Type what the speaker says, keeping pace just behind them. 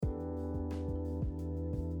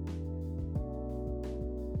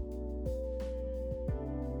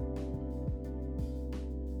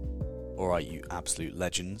Alright, you absolute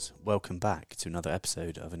legends, welcome back to another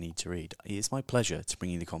episode of A Need to Read. It is my pleasure to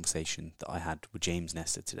bring you the conversation that I had with James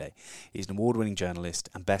Nestor today. He's an award-winning journalist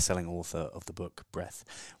and best-selling author of the book Breath,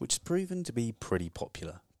 which has proven to be pretty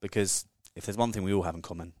popular, because if there's one thing we all have in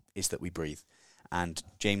common, it's that we breathe. And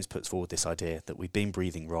James puts forward this idea that we've been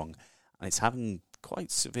breathing wrong, and it's having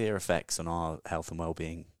quite severe effects on our health and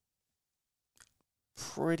well-being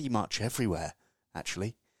pretty much everywhere,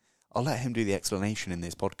 actually. I'll let him do the explanation in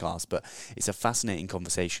this podcast, but it's a fascinating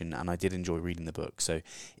conversation and I did enjoy reading the book. So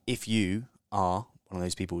if you are one of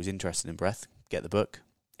those people who's interested in breath, get the book.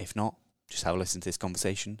 If not, just have a listen to this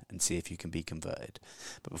conversation and see if you can be converted.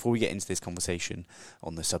 But before we get into this conversation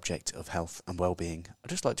on the subject of health and well-being, I'd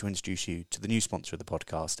just like to introduce you to the new sponsor of the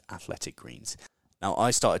podcast, Athletic Greens. Now,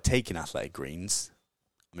 I started taking Athletic Greens,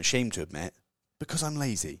 I'm ashamed to admit, because I'm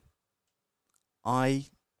lazy. I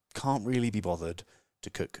can't really be bothered to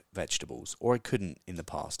cook vegetables, or I couldn't in the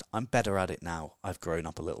past. I'm better at it now. I've grown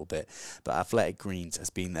up a little bit, but Athletic Greens has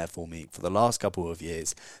been there for me for the last couple of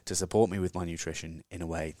years to support me with my nutrition in a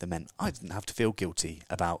way that meant I didn't have to feel guilty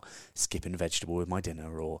about skipping vegetable with my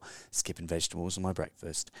dinner or skipping vegetables on my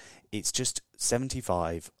breakfast. It's just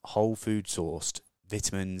 75 whole food sourced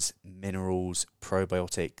vitamins, minerals,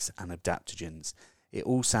 probiotics and adaptogens. It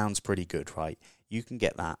all sounds pretty good, right? You can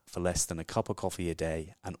get that for less than a cup of coffee a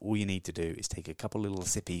day, and all you need to do is take a couple little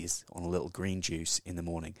sippies on a little green juice in the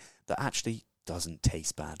morning that actually doesn't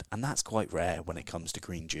taste bad, and that's quite rare when it comes to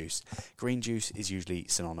green juice. Green juice is usually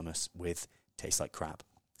synonymous with tastes like crap.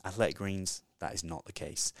 Athletic Greens, that is not the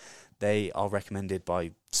case. They are recommended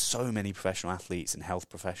by so many professional athletes and health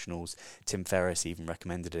professionals. Tim Ferriss even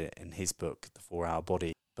recommended it in his book, The 4-Hour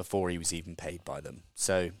Body, before he was even paid by them.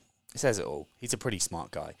 So it says it all. He's a pretty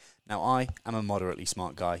smart guy. Now, I am a moderately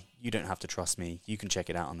smart guy. You don't have to trust me. You can check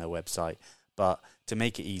it out on their website. But to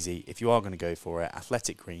make it easy, if you are going to go for it,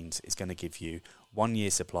 Athletic Greens is going to give you 1 year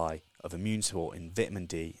supply of immune support in vitamin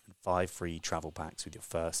D and 5 free travel packs with your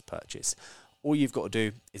first purchase. All you've got to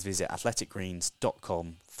do is visit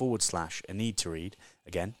athleticgreens.com/a need to read.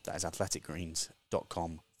 Again, that is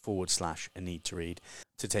athleticgreens.com/a need to read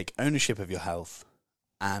to take ownership of your health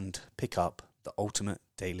and pick up the ultimate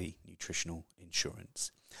daily nutritional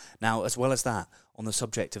insurance. Now, as well as that, on the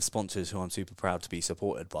subject of sponsors who I'm super proud to be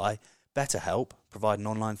supported by, BetterHelp provide an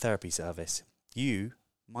online therapy service. You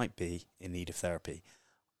might be in need of therapy.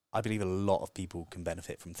 I believe a lot of people can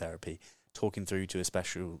benefit from therapy. Talking through to a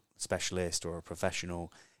specialist or a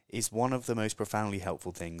professional is one of the most profoundly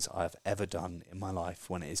helpful things I've ever done in my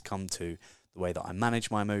life when it has come to the way that I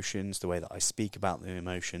manage my emotions, the way that I speak about the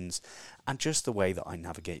emotions, and just the way that I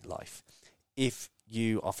navigate life. If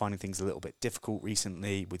you are finding things a little bit difficult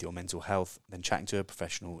recently with your mental health, then chatting to a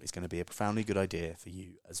professional is going to be a profoundly good idea for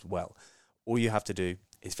you as well. All you have to do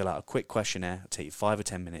is fill out a quick questionnaire. It'll take you 5 or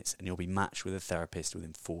 10 minutes and you'll be matched with a therapist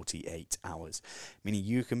within 48 hours, meaning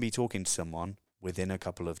you can be talking to someone within a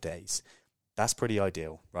couple of days. That's pretty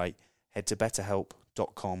ideal, right? Head to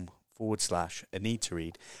betterhelp.com/a need to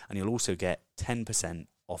read and you'll also get 10%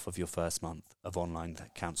 off of your first month of online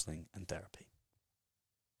counselling and therapy.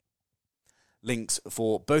 Links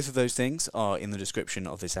for both of those things are in the description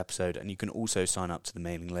of this episode, and you can also sign up to the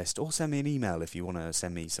mailing list or send me an email if you want to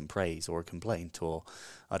send me some praise or a complaint or,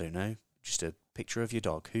 I don't know, just a picture of your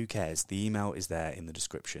dog. Who cares? The email is there in the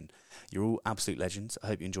description. You're all absolute legends. I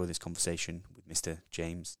hope you enjoy this conversation with Mr.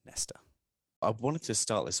 James Nestor. I wanted to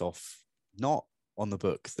start this off not on the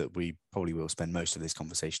book that we probably will spend most of this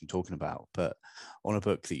conversation talking about, but on a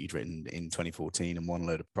book that you'd written in 2014 and won a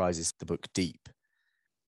load of prizes, the book Deep.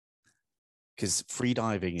 Because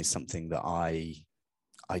freediving is something that I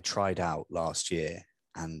tried out last year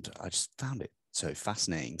and I just found it so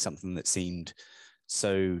fascinating, something that seemed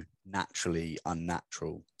so naturally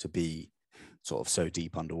unnatural to be sort of so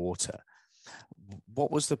deep underwater.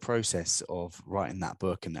 What was the process of writing that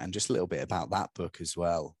book and just a little bit about that book as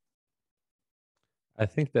well? I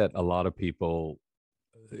think that a lot of people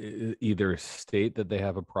either state that they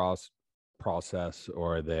have a process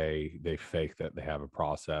or they fake that they have a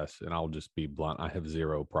process. And I'll just be blunt, I have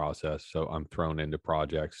zero process. So I'm thrown into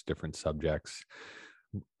projects, different subjects,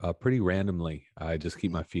 pretty randomly. I just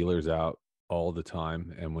keep my feelers out all the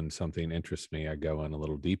time. And when something interests me, I go in a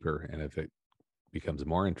little deeper. And if it becomes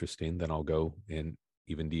more interesting, then I'll go in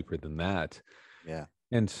even deeper than that. Yeah.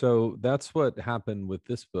 And so that's what happened with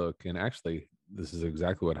this book. And actually, this is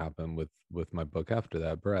exactly what happened with my book after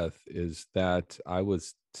that, Breath, is that I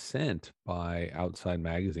was sent by Outside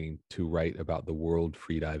Magazine to write about the World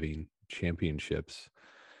Freediving Championships.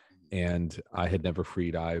 And I had never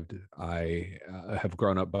freedived. I have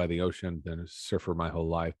grown up by the ocean, been a surfer my whole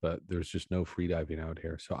life, but there's just no freediving out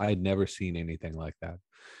here. So I had never seen anything like that.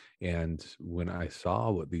 And when I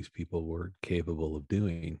saw what these people were capable of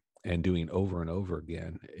doing and doing over and over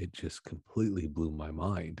again, it just completely blew my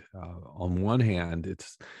mind. On one hand,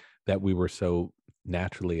 it's that we were so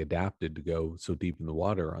naturally adapted to go so deep in the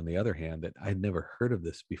water. On the other hand, that I'd never heard of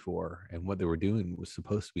this before. And what they were doing was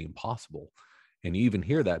supposed to be impossible. And you even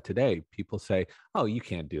hear Yeah. that today. People say, "Oh, you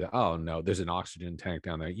can't do that. Oh, no, there's an oxygen tank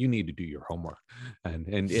down there. You need to do your homework."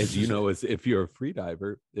 And as you know, as if you're a free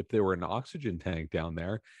diver, if there were an oxygen tank down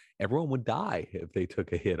there, everyone would die if they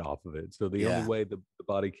took a hit off of it. So the only Yeah. way the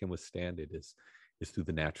body can withstand it is through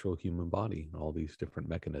the natural human body and all these different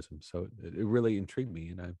mechanisms. So it really intrigued me,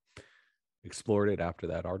 and I explored it after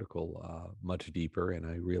that article much deeper, and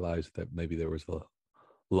I realized that maybe there was a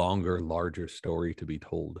longer, larger story to be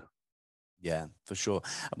told. Yeah, for sure.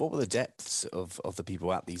 And what were the depths of the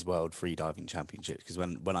people at these World Freediving Championships? Because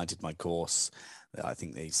when I did my course, I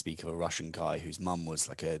think they speak of a Russian guy whose mum was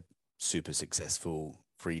like a super successful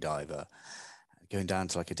freediver, going down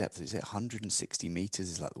to like a depth, is it 160 meters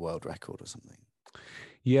is like the world record or something?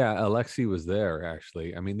 Yeah, Alexei was there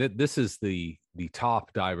actually. I mean, this is the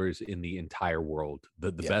top divers in the entire world,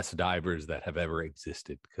 the Yeah, best divers that have ever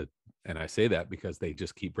existed. And I say that because they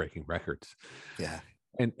just keep breaking records. yeah,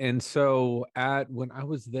 And so at when I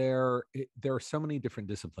was there, there are so many different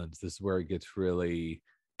disciplines. This is where it gets really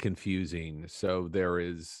confusing. So there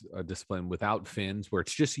is a discipline without fins where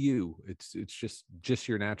it's just you. It's just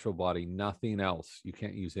your natural body, nothing else. You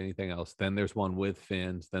can't use anything else. Then there's one with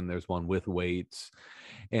fins, then there's one with weights.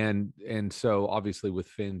 And so obviously with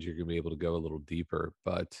fins you're going to be able to go a little deeper,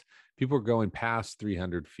 but people are going past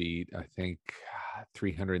 300 feet. I think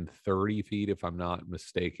 330 feet, if I'm not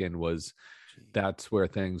mistaken, was gee, that's where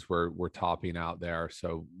things were topping out there.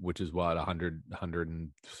 So which is what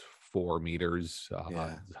 104 meters,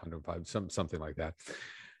 yeah, 105, something like that.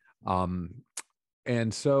 um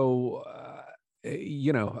and so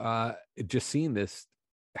just seeing this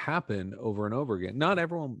happen over and over again, not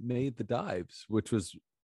everyone made the dives, which was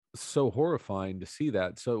so horrifying to see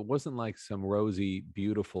that. So it wasn't like some rosy,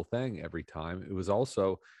 beautiful thing every time. It was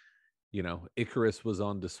also, Icarus was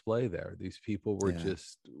on display there. These people were yeah.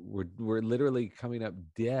 just were literally coming up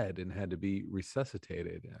dead and had to be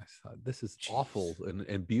resuscitated. And I thought this is awful Jeez.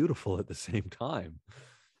 and beautiful at the same time.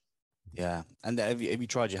 Yeah. And have you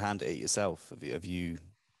tried your hand at it yourself? Have you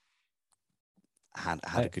had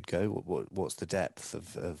a I, good go? What's the depth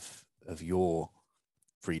of your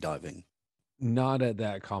free diving? Not at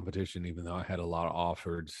that competition, even though I had a lot of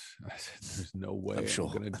offers. I said, "There's no I'm way I'm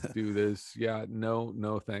sure. gonna do this. Yeah, no,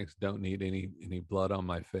 no, thanks. Don't need any blood on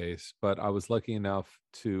my face." But I was lucky enough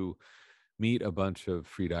to meet a bunch of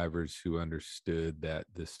freedivers who understood that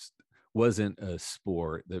this wasn't a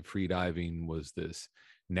sport, that freediving was this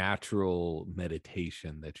natural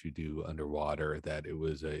meditation that you do underwater, that it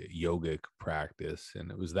was a yogic practice.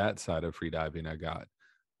 And it was that side of freediving I got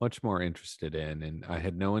much more interested in. And I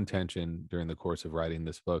had no intention during the course of writing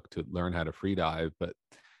this book to learn how to freedive, but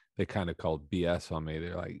they kind of called BS on me.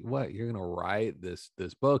 They're like, "What? You're going to write this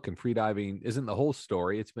book, and freediving isn't the whole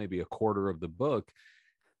story. It's maybe a quarter of the book,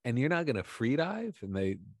 and you're not going to free dive?" And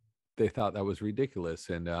they thought that was ridiculous,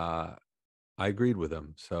 and I agreed with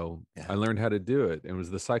them. So I Yeah. learned how to do it. It was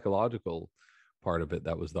the psychological part of it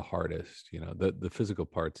that was the hardest. The physical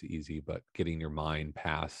part's easy, but getting your mind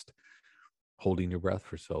past holding your breath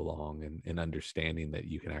for so long and understanding that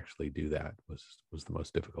you can actually do that was the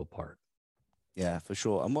most difficult part. Yeah, for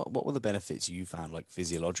sure. And what were the benefits you found, like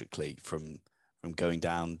physiologically, from going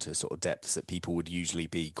down to sort of depths that people would usually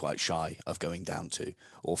be quite shy of going down to,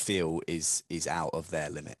 or feel is out of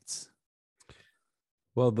their limits?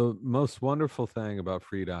 Well, the most wonderful thing about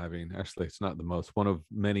freediving, actually, it's not the most, one of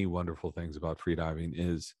many wonderful things about freediving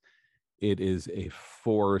is it is a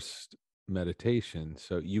forced meditation.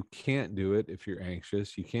 So you can't do it if you're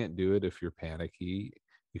anxious. You can't do it if you're panicky.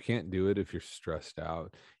 You can't do it if you're stressed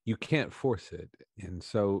out. You can't force it. And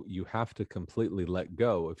so you have to completely let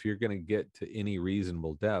go. If you're going to get to any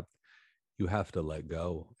reasonable depth, you have to let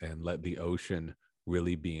go and let the ocean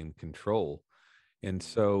really be in control. And Mm.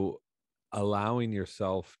 so allowing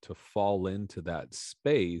yourself to fall into that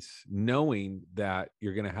space, knowing that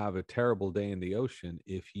you're going to have a terrible day in the ocean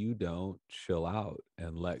if you don't chill out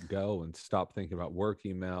and let go and stop thinking about work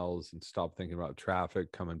emails and stop thinking about traffic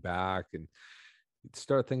coming back and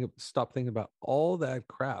stop thinking about all that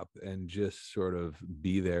crap and just sort of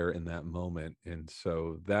be there in that moment. And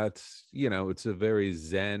so that's, it's a very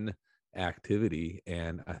zen activity,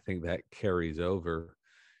 and I think that carries over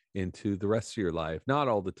into the rest of your life. Not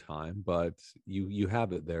all the time, but you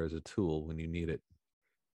have it there as a tool when you need it.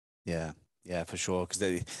 Yeah, yeah, for sure.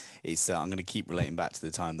 Because it's I'm going to keep relating back to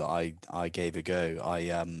the time that I gave a go.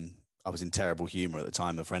 I was in terrible humor at the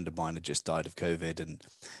time. A friend of mine had just died of COVID, and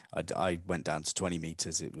I went down to 20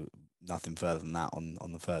 meters. It was nothing further than that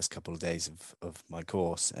on the first couple of days of my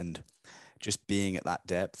course, and just being at that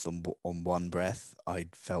depth on one breath, I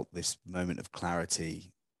felt this moment of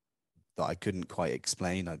clarity that I couldn't quite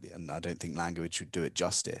explain, and I don't think language would do it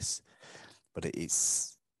justice. But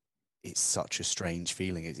it's such a strange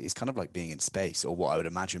feeling. It's kind of like being in space, or what I would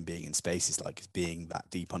imagine being in space is like, is being that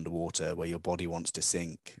deep underwater where your body wants to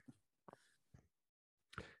sink.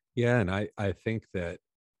 Yeah, and I think that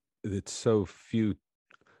it's so few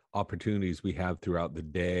opportunities we have throughout the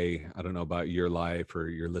day. I don't know about your life or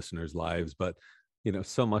your listeners' lives, but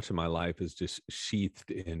so much of my life is just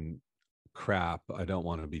sheathed in crap I don't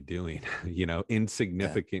want to be doing, Yeah,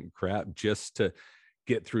 insignificant crap just to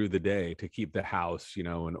get through the day, to keep the house, in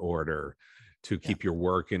order, to yeah, keep your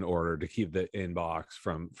work in order, to keep the inbox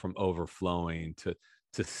from overflowing,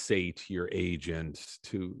 to sate your agent,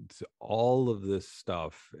 to all of this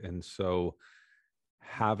stuff. And so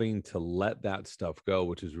having to let that stuff go,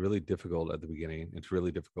 which is really difficult at the beginning. It's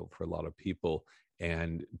really difficult for a lot of people.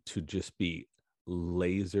 And to just be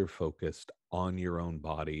laser focused on your own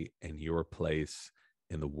body and your place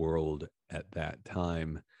in the world at that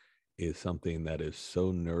time is something that is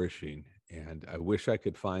so nourishing. And I wish I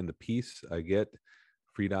could find the peace I get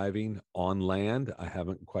freediving on land. I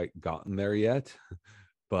haven't quite gotten there yet,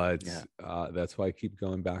 but yeah. that's why I keep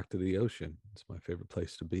going back to the ocean. It's my favorite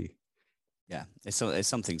place to be. Yeah, it's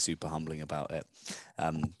something super humbling about it.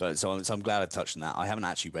 But so I'm glad I touched on that. I haven't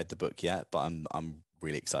actually read the book yet, but I'm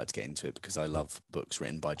really excited to get into it because I love books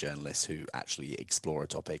written by journalists who actually explore a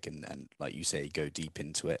topic and like you say, go deep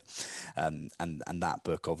into it. And that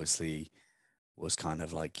book obviously was kind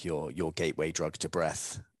of like your gateway drug to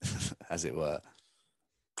breath, as it were.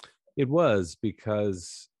 It was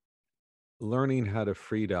because learning how to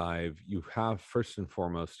free dive, you have first and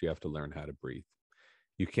foremost, you have to learn how to breathe.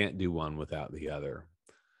 You can't do one without the other.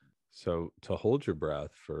 So to hold your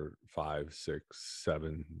breath for 5, 6,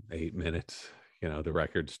 7, 8 minutes, the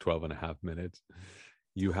record's 12 and a half minutes.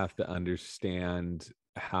 You have to understand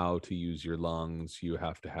how to use your lungs. You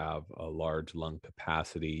have to have a large lung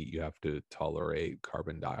capacity. You have to tolerate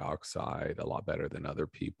carbon dioxide a lot better than other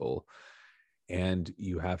people. And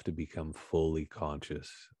you have to become fully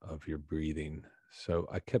conscious of your breathing. So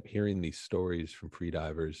I kept hearing these stories from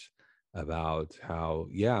freedivers about how,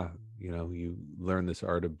 yeah, you learn this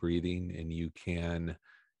art of breathing and you can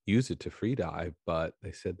use it to free dive. But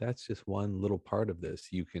they said that's just one little part of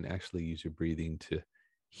this. You can actually use your breathing to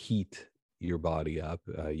heat your body up.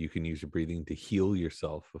 You can use your breathing to heal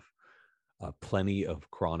yourself of plenty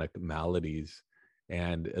of chronic maladies.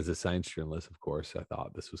 And as a science journalist, of course, I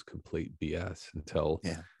thought this was complete BS until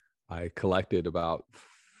Yeah, I collected about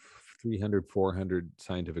 300, 400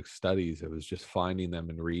 scientific studies. I was just finding them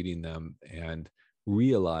and reading them and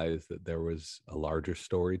realized that there was a larger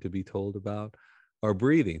story to be told about our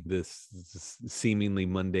breathing, this seemingly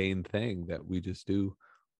mundane thing that we just do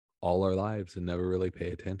all our lives and never really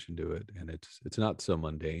pay attention to it. And it's not so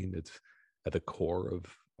mundane. It's at the core of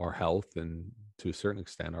our health and to a certain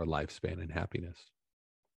extent our lifespan and happiness.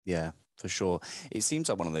 yeah, for sure. It seems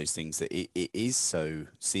like one of those things that it is so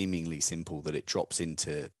seemingly simple that it drops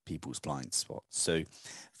into people's blind spots. So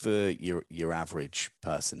for your average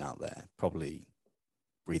person out there, probably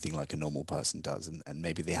breathing like a normal person does, and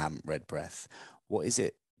maybe they haven't read breath. What is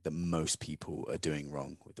it that most people are doing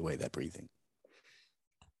wrong with the way they're breathing?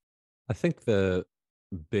 I think the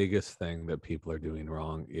biggest thing that people are doing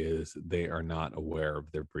wrong is they are not aware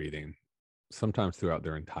of their breathing, sometimes throughout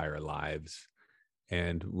their entire lives.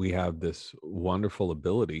 And we have this wonderful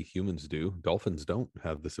ability, humans do. Dolphins don't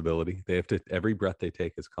have this ability. They have to, every breath they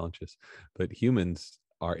take is conscious, but humans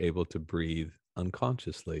are able to breathe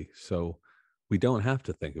unconsciously. So we don't have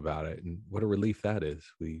to think about it. And what a relief that is.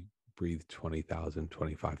 We breathe 20,000,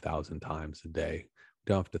 25,000 times a day. We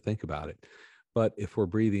don't have to think about it. But if we're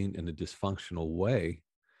breathing in a dysfunctional way,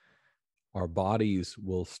 our bodies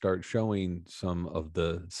will start showing some of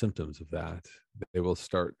the symptoms of that. They will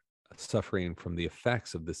start suffering from the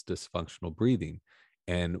effects of this dysfunctional breathing.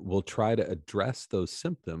 And we'll try to address those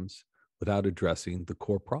symptoms without addressing the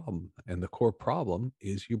core problem. And the core problem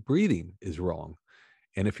is your breathing is wrong.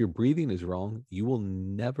 And if your breathing is wrong, you will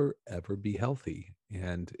never, ever be healthy.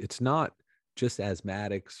 And it's not just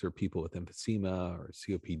asthmatics or people with emphysema or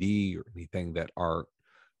COPD or anything that are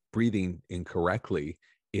breathing incorrectly.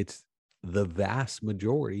 It's the vast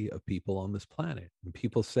majority of people on this planet. And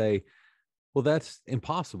people say, well, that's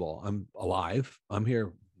impossible. I'm alive. I'm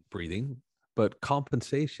here breathing. But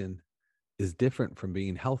compensation is different from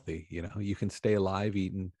being healthy. You can stay alive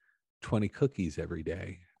eating 20 cookies every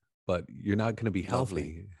day, but you're not going to be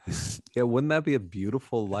Lovely. healthy. Yeah, wouldn't that be a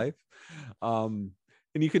beautiful life? And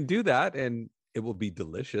you can do that and it will be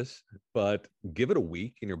delicious, but give it a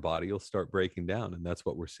week and your body will start breaking down. And that's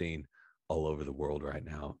what we're seeing all over the world right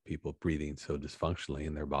now. People breathing so dysfunctionally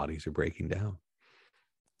and their bodies are breaking down.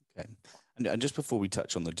 Okay. And just before we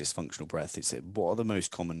touch on the dysfunctional breath, what are the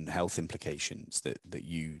most common health implications that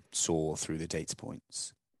you saw through the data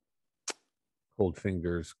points? Cold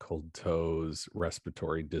fingers, cold toes,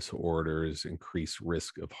 respiratory disorders, increased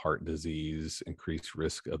risk of heart disease, increased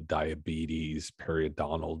risk of diabetes,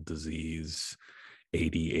 periodontal disease,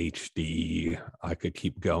 ADHD. I could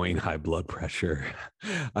keep going, high blood pressure.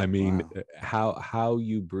 I mean, Wow. how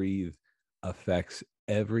you breathe affects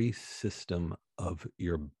every system of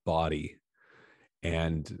your body.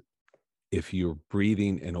 And if you're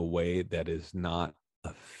breathing in a way that is not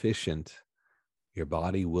efficient, your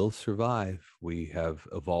body will survive. We have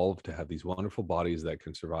evolved to have these wonderful bodies that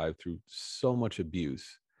can survive through so much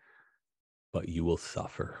abuse, but you will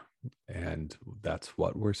suffer. And that's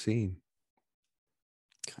what we're seeing.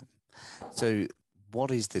 Okay. So,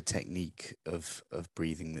 what is the technique of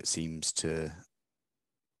breathing that seems to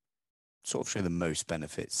sort of show the most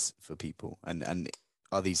benefits for people? And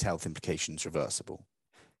are these health implications reversible?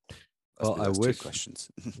 I Well, suppose I that's two wish,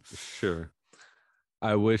 questions. sure.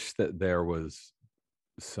 I wish that there was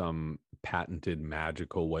some patented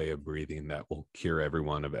magical way of breathing that will cure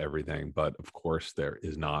everyone of everything. But of course, there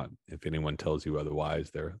is not. If anyone tells you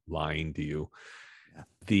otherwise, they're lying to you. Yeah.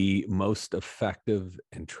 The most effective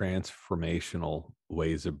and transformational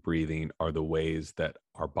ways of breathing are the ways that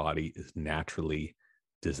our body is naturally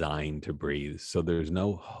designed to breathe. So there's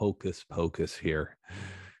no hocus pocus here.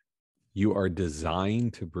 You are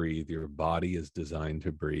designed to breathe. Your body is designed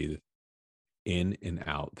to breathe in and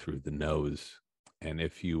out through the nose. And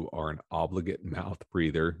if you are an obligate mouth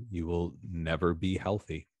breather, you will never be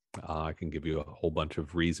healthy. I can give you a whole bunch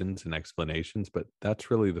of reasons and explanations, but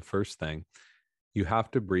that's really the first thing. You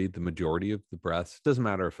have to breathe the majority of the breaths. Doesn't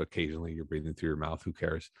matter if occasionally you're breathing through your mouth, who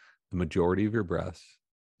cares? The majority of your breaths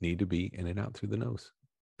need to be in and out through the nose,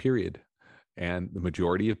 period. And the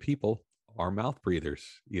majority of people are mouth breathers,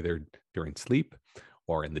 either during sleep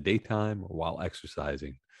or in the daytime or while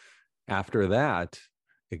exercising. After that,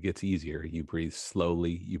 it gets easier. You breathe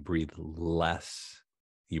slowly, you breathe less,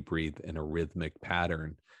 you breathe in a rhythmic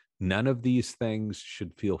pattern. None of these things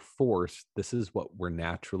should feel forced. This is what we're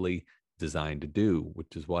naturally designed to do,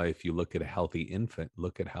 which is why if you look at a healthy infant,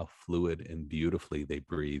 look at how fluid and beautifully they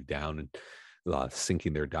breathe down and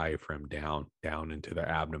sinking their diaphragm down into their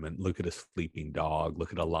abdomen. Look at a sleeping dog,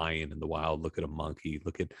 look at a lion in the wild, look at a monkey,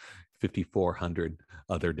 look at 5,400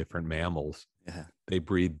 other different mammals. Yeah. They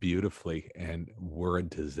breathe beautifully, and we're a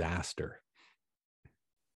disaster.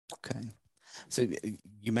 Okay. So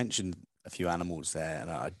you mentioned a few animals there,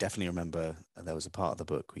 and I definitely remember there was a part of the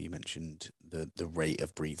book where you mentioned the rate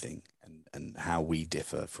of breathing and how we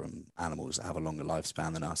differ from animals that have a longer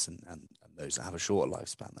lifespan than us and those that have a shorter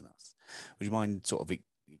lifespan than us. Would you mind sort of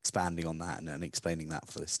expanding on that and explaining that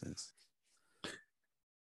for listeners?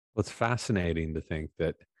 Well, it's fascinating to think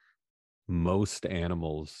that most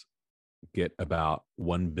animals get about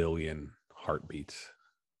 1 billion heartbeats.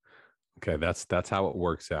 Okay, that's how it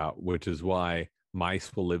works out, which is why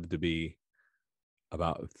mice will live to be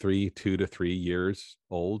about 2 to 3 years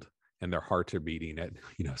old, and their hearts are beating at,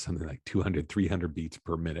 something like 200, 300 beats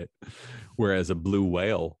per minute. Whereas a blue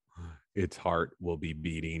whale, its heart will be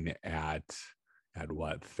beating at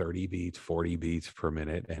what, 30 beats, 40 beats per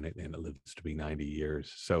minute, and it lives to be 90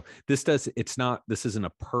 years. So this isn't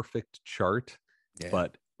a perfect chart, Yeah.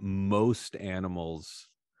 but most animals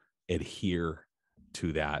adhere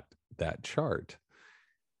to that chart.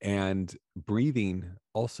 And breathing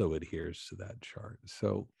also adheres to that chart.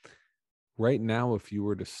 So right now, if you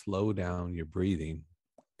were to slow down your breathing,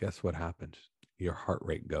 guess what happens? Your heart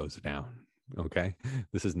rate goes down. Okay.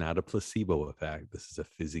 This is not a placebo effect. This is a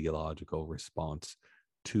physiological response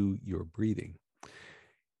to your breathing.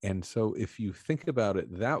 And so if you think about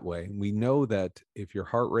it that way, we know that if your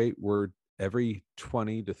heart rate were every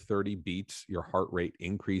 20 to 30 beats, your heart rate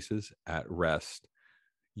increases at rest,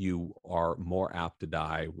 you are more apt to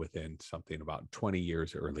die within something about 20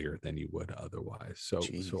 years earlier than you would otherwise. So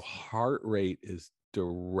Jeez. heart rate is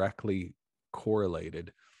directly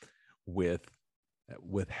correlated with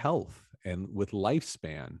health and with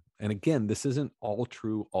lifespan. And again, this isn't all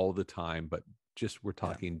true all the time, but just we're Yeah.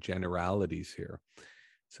 talking generalities here.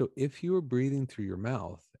 So if you are breathing through your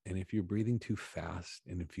mouth, and if you're breathing too fast,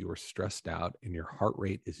 and if you are stressed out and your heart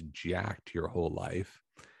rate is jacked your whole life,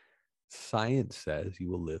 science says you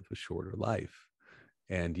will live a shorter life.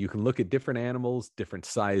 And you can look at different animals, different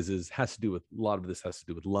sizes. Has to do with a lot of this has to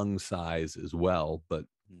do with lung size as well. But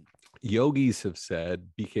yogis have said,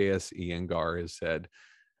 BKS Iyengar has said,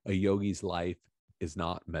 a yogi's life is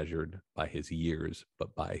not measured by his years,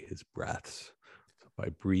 but by his breaths. So by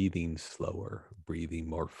breathing slower, breathing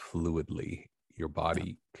more fluidly, your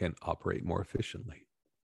body can operate more efficiently.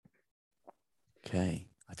 Okay.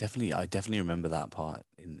 I definitely remember that part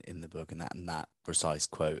in the book, and that precise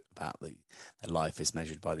quote about that life is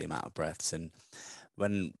measured by the amount of breaths. And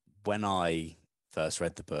when when I first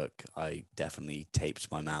read the book, I definitely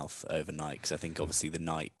taped my mouth overnight because I think obviously the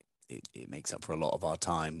night it makes up for a lot of our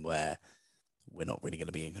time where we're not really going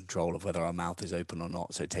to be in control of whether our mouth is open or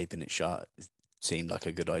not. So taping it shut seemed like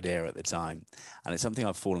a good idea at the time, and it's something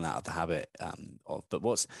I've fallen out of the habit of. But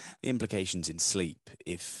what's the implications in sleep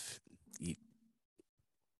if you,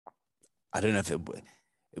 I don't know if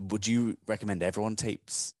would you recommend everyone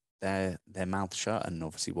tapes their mouth shut, and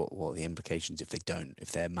obviously what are the implications if they don't,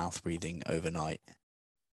 if they're mouth breathing overnight?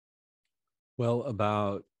 Well,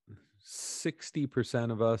 about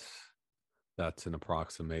 60% of us, that's an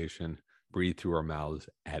approximation, breathe through our mouths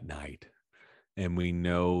at night. And we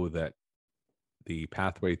know that the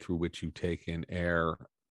pathway through which you take in air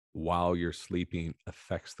while you're sleeping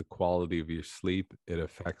affects the quality of your sleep. It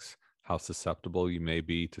affects how susceptible you may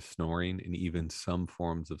be to snoring and even some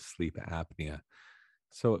forms of sleep apnea.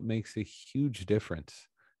 So it makes a huge difference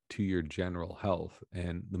to your general health.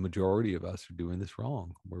 And the majority of us are doing this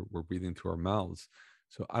wrong. We're breathing through our mouths.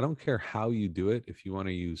 So I don't care how you do it. If you want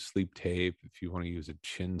to use sleep tape, if you want to use a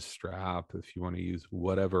chin strap, if you want to use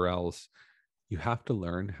whatever else, you have to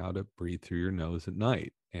learn how to breathe through your nose at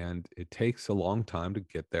night. And it takes a long time to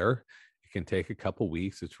get there. It can take a couple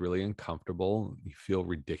weeks. It's really uncomfortable. You feel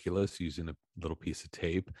ridiculous using a little piece of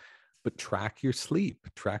tape, but track your sleep,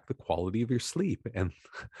 track the quality of your sleep, and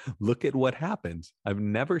look at what happens. I've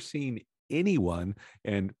never seen anyone,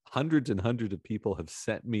 and hundreds of people have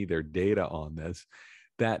sent me their data on this,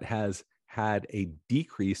 that has had a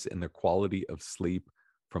decrease in their quality of sleep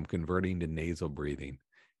from converting to nasal breathing.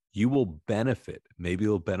 You will benefit. Maybe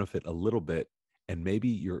you'll benefit a little bit, and maybe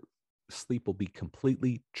your sleep will be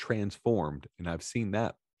completely transformed. And I've seen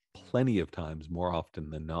that plenty of times, more often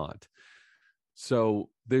than not. So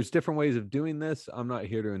there's different ways of doing this. I'm not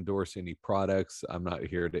here to endorse any products. I'm not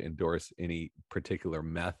here to endorse any particular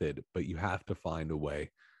method, but you have to find a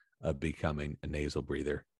way of becoming a nasal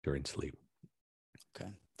breather during sleep.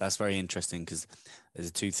 Okay, that's very interesting because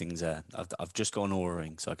there's two things there. I've just gone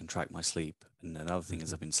Oura-ring so I can track my sleep, and another thing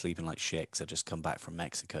is I've been sleeping like shit because I just come back from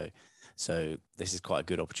Mexico. So this is quite a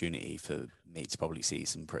good opportunity for me to probably see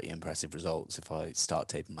some pretty impressive results if I start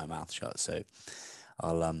taping my mouth shut. So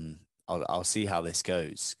I'll I'll see how this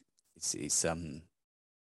goes. The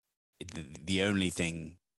only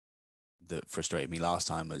thing that frustrated me last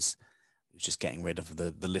time was just getting rid of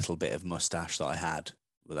the little bit of mustache that I had.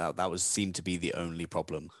 That was seemed to be the only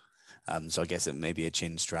problem. So I guess it maybe a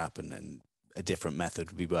chin strap and a different method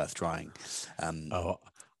would be worth trying. Oh,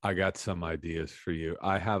 I got some ideas for you.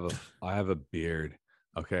 I have a beard.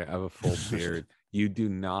 Okay, I have a full beard. You do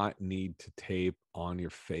not need to tape on your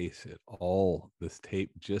face at all. This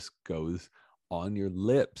tape just goes on your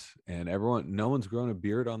lips, and no one's grown a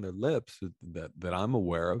beard on their lips that I'm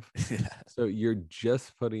aware of. So you're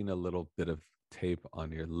just putting a little bit of tape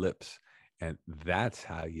on your lips, and that's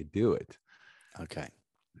how you do it. Okay.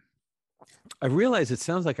 I realize it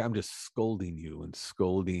sounds like I'm just scolding you and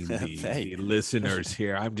scolding the listeners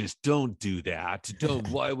here. I'm just, don't do that.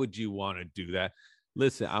 Why would you want to do that?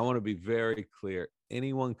 Listen, I want to be very clear.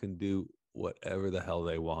 Anyone can do whatever the hell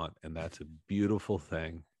they want, and that's a beautiful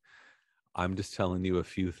thing. I'm just telling you a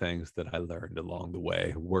few things that I learned along the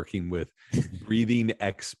way, working with breathing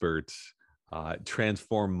experts,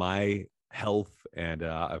 transform my health. And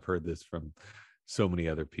I've heard this from so many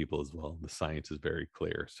other people as well. The science is very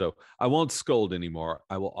clear. So I won't scold anymore.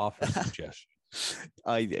 I will offer suggestions.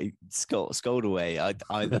 I scold away.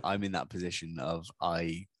 I'm in that position of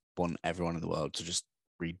I want everyone in the world to just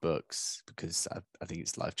read books because I think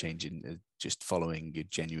it's life changing. Just following your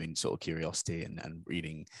genuine sort of curiosity and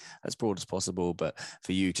reading as broad as possible. But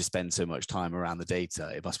for you to spend so much time around the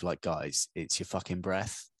data, it must be like, guys, it's your fucking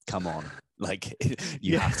breath. Come on. Like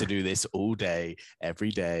you have to do this all day, every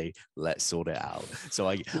day. Let's sort it out. So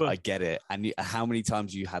I get it. And how many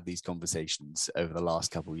times you had these conversations over the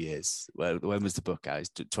last couple of years? Well, when was the book out?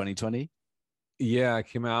 2020? Yeah, it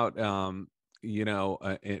came out.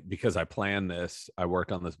 Because I planned this, I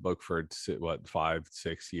worked on this book for 5,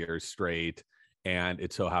 6 years straight. And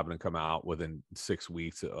it so happened to come out within 6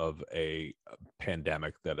 weeks of a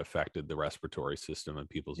pandemic that affected the respiratory system and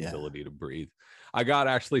people's ability to breathe. I got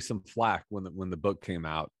actually some flack when the book came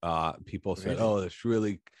out. People said, Really? "Oh, it's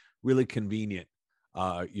really, really convenient.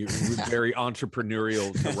 It was very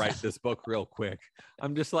entrepreneurial to write this book real quick."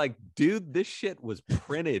 I'm just like, dude, this shit was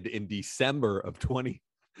printed in December of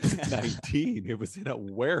 2019. It was in a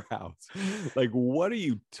warehouse. Like, what are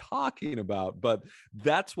you talking about? But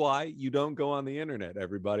that's why you don't go on the internet,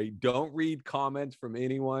 everybody. Don't read comments from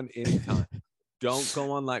anyone anytime. Don't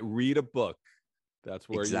go on, like, read a book. That's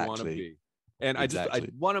where you want to be. And I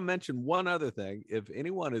want to mention one other thing. If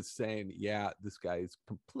anyone is saying, yeah, this guy is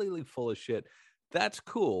completely full of shit, that's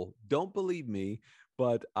cool. Don't believe me.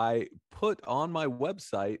 But I put on my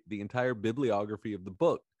website the entire bibliography of the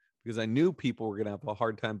book because I knew people were going to have a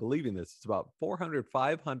hard time believing this. It's about 400,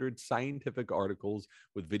 500 scientific articles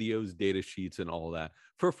with videos, data sheets, and all that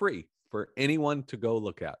for free for anyone to go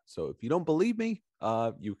look at. So if you don't believe me,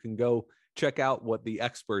 you can go check out what the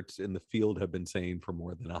experts in the field have been saying for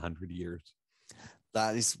more than 100 years.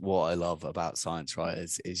 That is what I love about science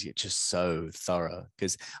writers, is you're just so thorough.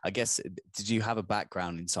 Because I guess, did you have a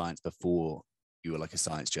background in science before you were like a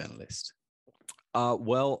science journalist?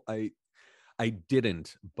 Well, I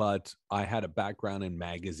didn't, but I had a background in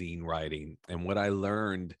magazine writing. And what I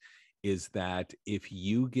learned is that if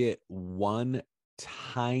you get one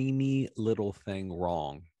tiny little thing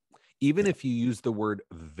wrong, even if you use the word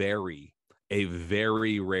very, a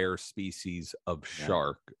very rare species of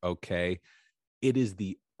shark, okay, it is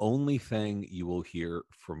the only thing you will hear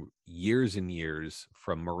from years and years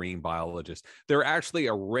from marine biologists. They're actually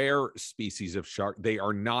a rare species of shark. They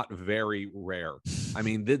are not very rare. I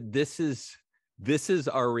mean, this is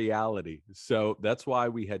our reality. So that's why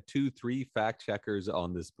we had 2-3 fact checkers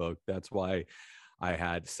on this book. That's why I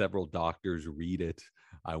had several doctors read it.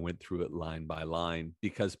 I went through it line by line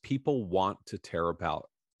because people want to tear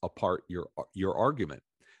apart your argument.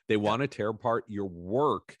 They want to tear apart your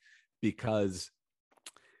work because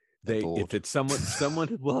if it's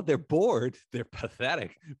someone well, they're bored, they're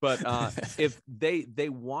pathetic. But if they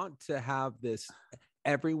want to have this,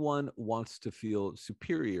 everyone wants to feel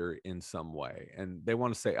superior in some way, and they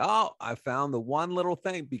want to say, oh, I found the one little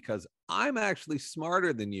thing because I'm actually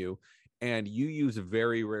smarter than you, and you use a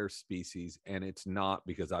very rare species, and it's not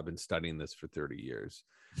because I've been studying this for 30 years.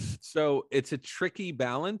 So it's a tricky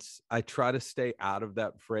balance. I try to stay out of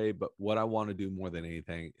that fray, but what I want to do more than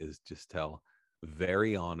anything is just tell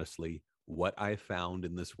very honestly what I found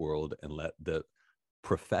in this world and let the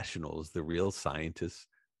professionals, the real scientists,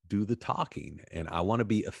 do the talking. And I want to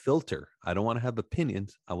be a filter. I don't want to have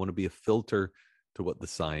opinions. I want to be a filter to what the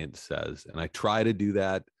science says. And I try to do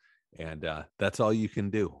that. And that's all you can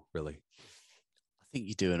do, really. I think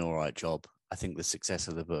you do an all right job. I think the success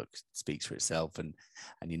of the book speaks for itself, and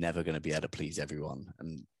you're never going to be able to please everyone.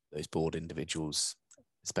 And those bored individuals,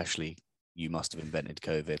 especially, you must have invented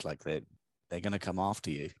COVID. Like they're going to come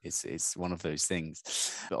after you. It's one of those things.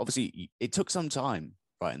 But obviously, it took some time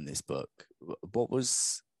writing this book. What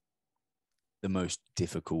was the most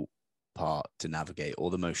difficult part to navigate,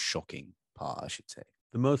 or the most shocking part, I should say?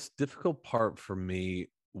 The most difficult part for me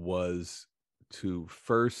was to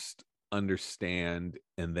first understand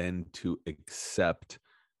and then to accept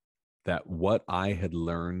that what I had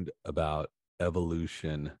learned about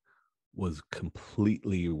evolution was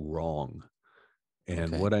completely wrong.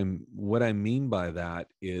 And what I mean by that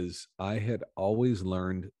is I had always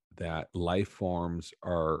learned that life forms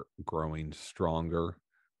are growing stronger,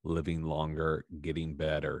 living longer, getting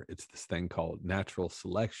better. It's this thing called natural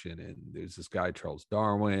selection. And there's this guy, Charles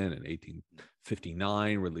Darwin, in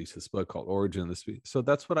 1859, released this book called Origin of the Species. So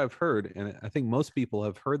that's what I've heard. And I think most people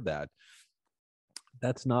have heard that.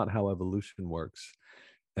 That's not how evolution works.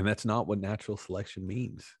 And that's not what natural selection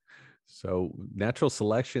means. So natural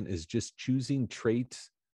selection is just choosing traits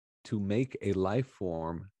to make a life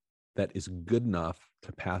form that is good enough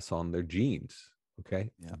to pass on their genes.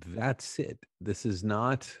 Okay. Yeah. That's it. This is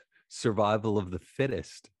not survival of the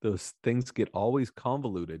fittest. Those things get always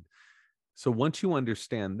convoluted. So once you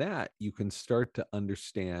understand that, you can start to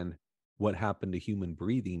understand what happened to human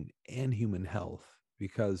breathing and human health.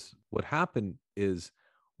 Because what happened is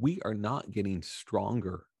we are not getting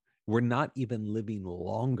stronger. We're not even living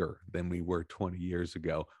longer than we were 20 years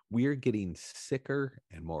ago. We are getting sicker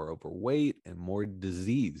and more overweight and more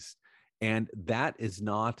diseased. And that is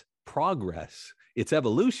not progress. It's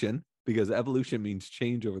evolution, because evolution means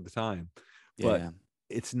change over the time. But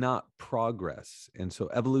it's not progress. And so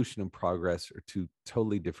evolution and progress are two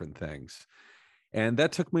totally different things. And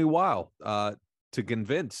that took me a while to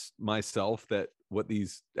convince myself that what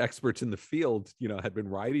these experts in the field, had been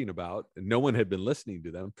writing about, and no one had been listening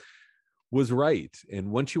to them, was right.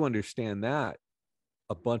 And once you understand that,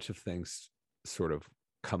 a bunch of things sort of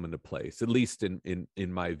come into place, at least in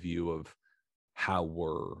my view of how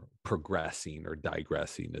we're progressing or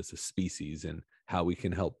digressing as a species and how we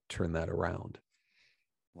can help turn that around.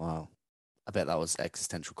 Wow. I bet that was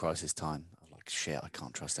existential crisis time. Like, shit, I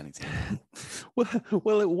can't trust anything.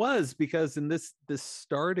 well, it was, because this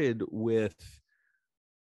started with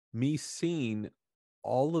me seeing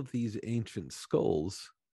all of these ancient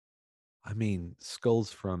skulls. I mean,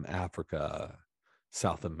 skulls from Africa,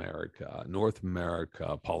 South America, North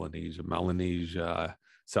America, Polynesia, Melanesia,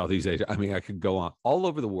 Southeast Asia. I mean, I could go on, all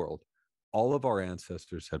over the world. All of our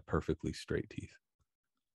ancestors had perfectly straight teeth.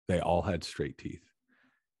 They all had straight teeth.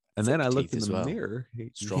 And then I looked in the mirror.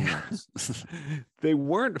 Strong ones. They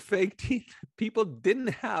weren't fake teeth. People didn't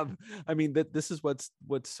have. I mean, this is what's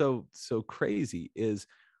so crazy is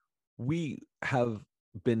we have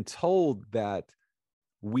been told that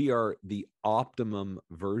we are the optimum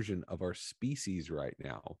version of our species right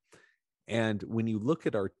now. And when you look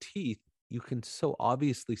at our teeth, you can so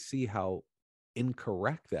obviously see how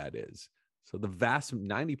incorrect that is. So the vast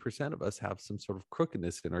 90% of us have some sort of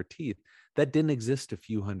crookedness in our teeth that didn't exist a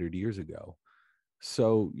few hundred years ago.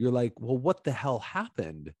 So you're like, well, what the hell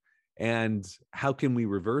happened? And how can we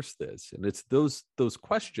reverse this? And it's those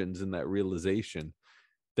questions and that realization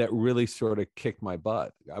that really sort of kicked my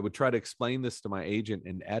butt. I would try to explain this to my agent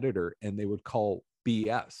and editor, and they would call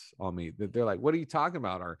BS on me. They're like, what are you talking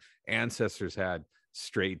about? Our ancestors had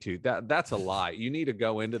straight tooth. That's a lie. You need to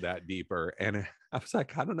go into that deeper. And I was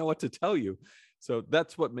like, I don't know what to tell you. So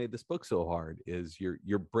that's what made this book so hard, is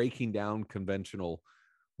you're breaking down conventional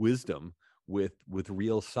wisdom with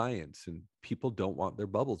real science, and people don't want their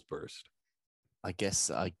bubbles burst. I guess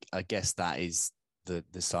that is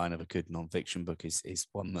the sign of a good nonfiction book is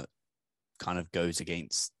one that kind of goes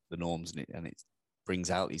against the norms, and it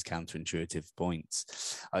brings out these counterintuitive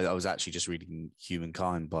points. I was actually just reading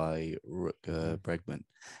Humankind by Rutger Bregman,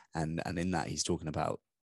 and in that he's talking about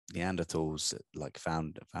Neanderthals like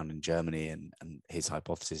found in Germany, and his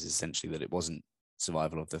hypothesis is essentially that it wasn't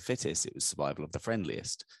survival of the fittest, it was survival of the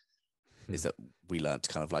friendliest. Is that we learned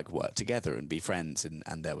to kind of like work together and be friends,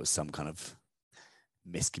 and there was some kind of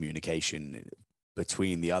miscommunication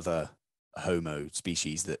between the other Homo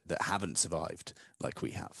species that haven't survived like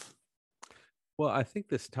we have. Well, I think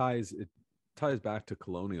this ties back to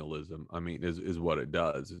colonialism. I mean, is what it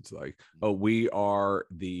does. It's like, oh, we are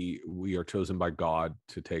chosen by God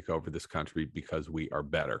to take over this country because we are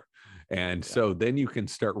better. And so then you can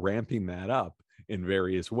start ramping that up in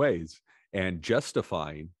various ways and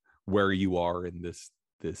justifying where you are in this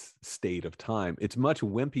state of time. It's much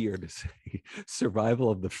wimpier to say survival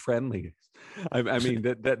of the friendliest. I mean,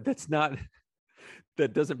 that's not,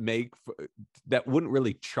 that doesn't make, that wouldn't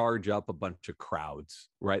really charge up a bunch of crowds,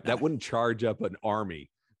 right? That wouldn't charge up an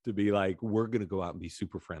army to be like, we're going to go out and be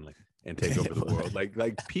super friendly and take over the world.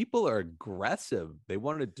 Like people are aggressive. They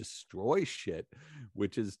want to destroy shit,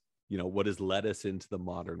 which is, what has led us into the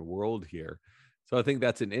modern world here. So I think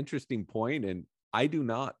that's an interesting point. And I do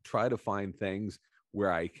not try to find things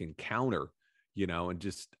where I can counter, and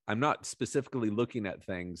just, I'm not specifically looking at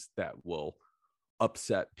things that will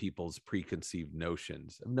upset people's preconceived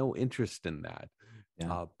notions. I have no interest in that.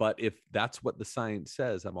 Yeah. But if that's what the science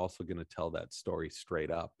says, I'm also going to tell that story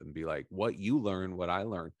straight up and be like, what you learned, what I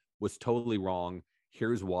learned was totally wrong.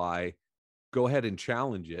 Here's why. Go ahead and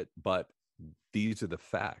challenge it. But these are the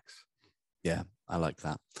facts. Yeah, I like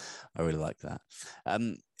that. I really like that.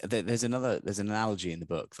 There's an analogy in the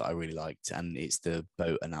book that I really liked, and it's the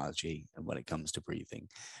boat analogy when it comes to breathing.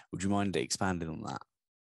 Would you mind expanding on that?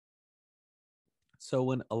 So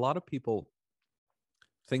when a lot of people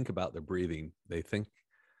think about their breathing, they think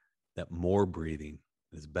that more breathing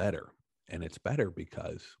is better. And it's better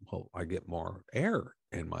because, well, I get more air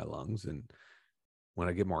in my lungs. And when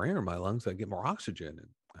I get more air in my lungs, I get more oxygen. And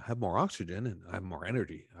I have more oxygen and I have more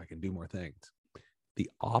energy. I can do more things. The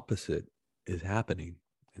opposite is happening.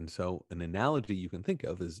 And so an analogy you can think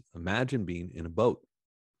of is, imagine being in a boat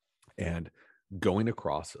and going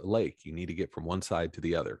across a lake. You need to get from one side to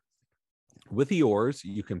the other. With the oars,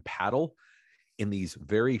 you can paddle in these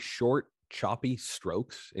very short, choppy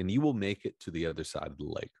strokes, and you will make it to the other side of the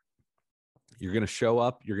lake. You're going to show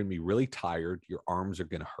up. You're going to be really tired. Your arms are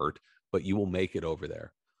going to hurt, but you will make it over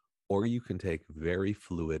there. Or you can take very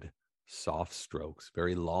fluid, soft strokes,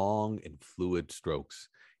 very long and fluid strokes.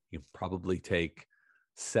 You can probably take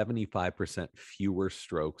 75% fewer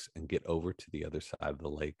strokes and get over to the other side of the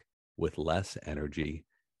lake with less energy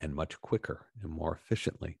and much quicker and more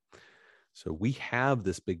efficiently. So we have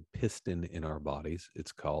this big piston in our bodies.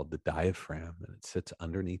 It's called the diaphragm, and it sits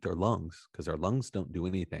underneath our lungs because our lungs don't do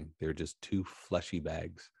anything. They're just two fleshy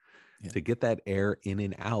bags. Yeah. To get that air in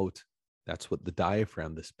and out, that's what the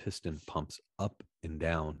diaphragm, this piston, pumps up and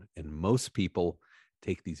down. And most people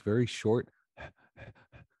take these very short,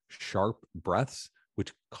 sharp breaths,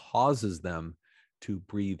 which causes them to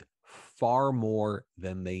breathe far more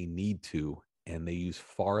than they need to. And they use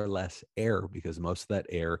far less air because most of that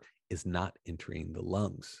air is not entering the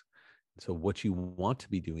lungs. So what you want to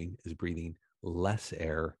be doing is breathing less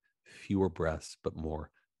air, fewer breaths, but more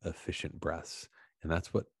efficient breaths. And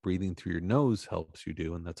that's what breathing through your nose helps you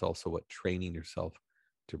do. And that's also what training yourself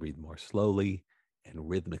to breathe more slowly and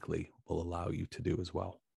rhythmically will allow you to do as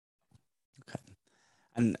well. Okay.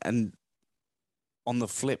 And on the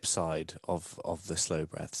flip side of the slow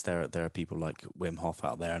breaths, there are people like Wim Hof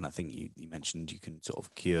out there, and I think you mentioned you can sort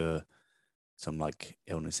of cure some like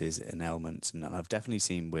illnesses and ailments, and I've definitely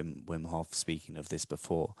seen Wim Hof speaking of this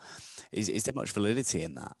before. Is there much validity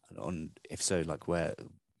in that? On if so, like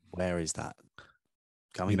where is that You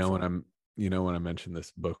coming know, when from? I'm, when I mentioned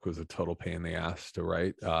this book was a total pain in the ass to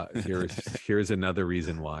write, here's another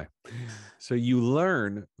reason why. So you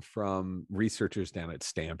learn from researchers down at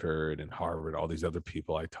Stanford and Harvard, all these other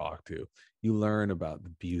people I talk to. You learn about the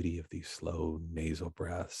beauty of these slow nasal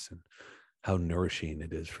breaths and how nourishing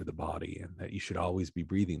it is for the body, and that you should always be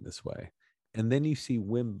breathing this way. And then you see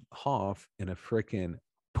Wim Hof in a freaking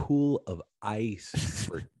pool of ice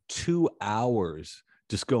for 2 hours,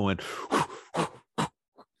 just going.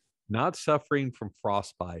 Not suffering from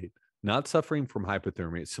frostbite, not suffering from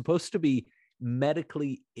hypothermia. It's supposed to be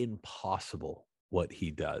medically impossible what he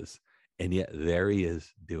does. And yet there he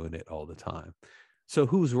is doing it all the time. So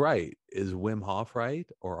who's right? Is Wim Hof right?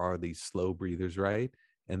 Or are these slow breathers right?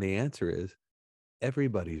 And the answer is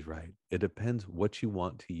everybody's right. It depends what you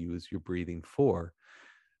want to use your breathing for.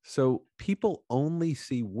 So people only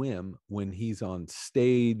see Wim when he's on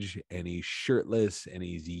stage and he's shirtless and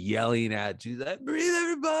he's yelling at you, like, breathe,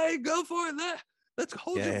 everybody, go for it. Let's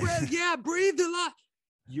hold your breath. Yeah, breathe a lot.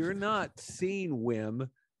 You're not seeing Wim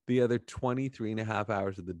the other 23 and a half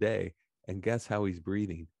hours of the day. And guess how he's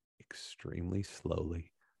breathing? Extremely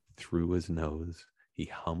slowly through his nose. He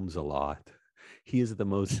hums a lot. He is the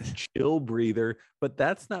most chill breather, but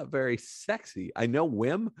that's not very sexy. I know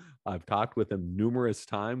Wim. I've talked with him numerous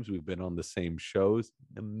times. We've been on the same shows.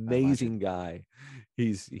 Amazing guy.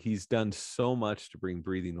 He's done so much to bring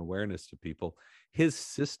breathing awareness to people. His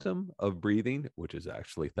system of breathing, which is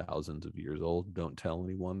actually thousands of years old, don't tell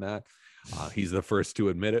anyone that. He's the first to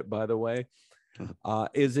admit it, by the way,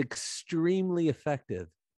 is extremely effective.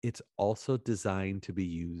 It's also designed to be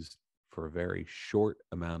used for a very short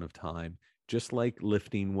amount of time, just like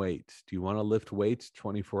lifting weights. Do you want to lift weights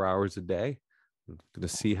 24 hours a day? I'm going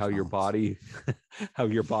to see how your body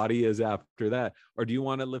is after that. Or do you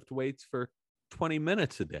want to lift weights for 20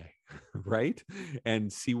 minutes a day, right?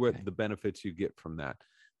 And see what the benefits you get from that.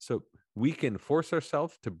 So we can force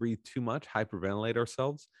ourselves to breathe too much, hyperventilate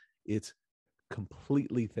ourselves. It's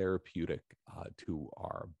completely therapeutic to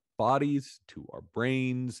our bodies, to our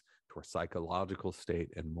brains, to our psychological state,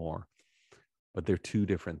 and more. But they're two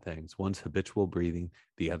different things. One's habitual breathing.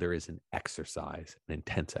 The other is an exercise, an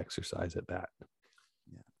intense exercise at that.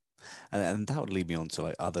 Yeah. And that would lead me on to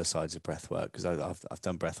like other sides of breath work, because I've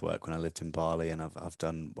done breath work when I lived in Bali, and I've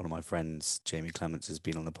done, one of my friends, Jamie Clements, has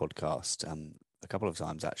been on the podcast a couple of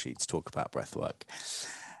times actually to talk about breath work.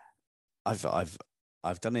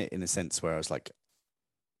 I've done it in a sense where I was like,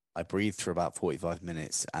 I breathed for about 45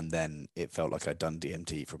 minutes, and then it felt like I'd done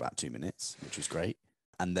DMT for about 2 minutes, which was great.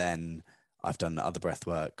 And then I've done other breath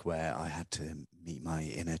work where I had to meet my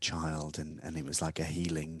inner child, and it was like a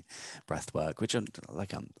healing breath work, which I'm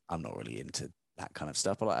not really into that kind of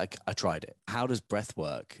stuff, but I tried it. How does breath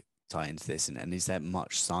work tie into this, and is there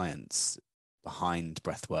much science behind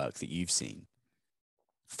breath work that you've seen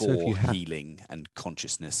for healing and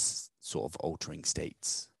consciousness sort of altering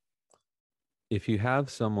states? If you have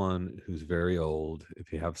someone who's very old,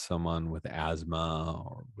 if you have someone with asthma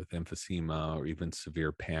or with emphysema or even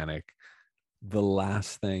severe panic, the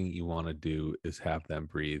last thing you want to do is have them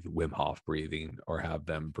breathe Wim Hof breathing or have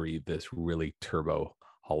them breathe this really turbo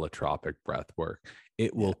holotropic breath work.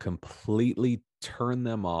 It will completely turn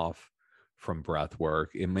them off from breath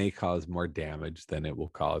work. It may cause more damage than it will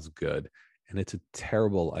cause good. And it's a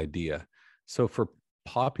terrible idea. So for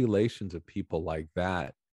populations of people like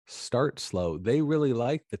that, start slow. They really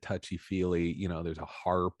like the touchy feely, there's a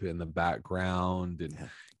harp in the background, and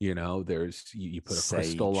there's you put a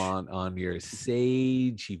crystal on your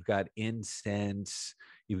sage, you've got incense,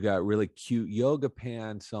 You've got really cute yoga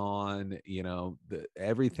pants on,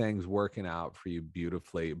 everything's working out for you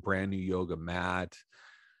beautifully. Brand new yoga mat.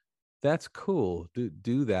 That's cool.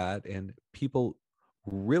 Do that. And people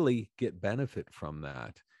really get benefit from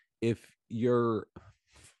that. If you're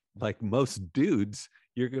like most dudes,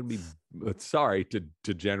 you're going to be, sorry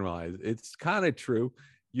to generalize, it's kind of true.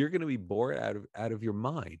 You're going to be bored out of your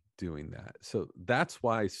mind doing that. So that's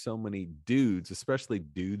why so many dudes, especially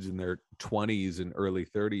dudes in their 20s and early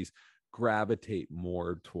 30s, gravitate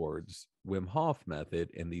more towards Wim Hof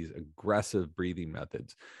method and these aggressive breathing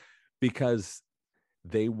methods, because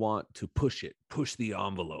they want to push the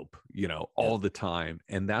envelope, all the time.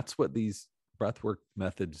 And that's what these breathwork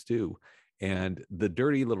methods do. And the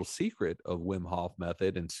dirty little secret of Wim Hof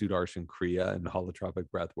method and Sudarshan Kriya and holotropic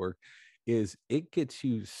breathwork is it gets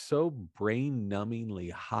you so brain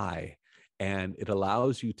numbingly high, and it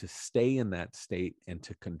allows you to stay in that state and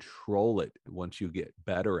to control it once you get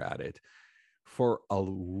better at it for a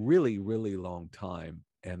really, really long time.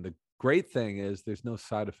 And the great thing is there's no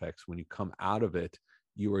side effects. When you come out of it,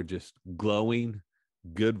 you are just glowing,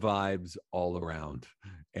 good vibes all around.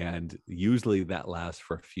 And usually that lasts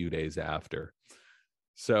for a few days after.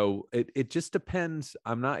 So it just depends.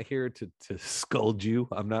 I'm not here to scold you.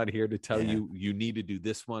 I'm not here to tell you you need to do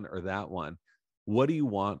this one or that one. What do you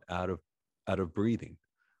want out of breathing?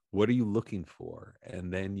 What are you looking for?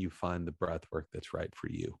 And then you find the breath work that's right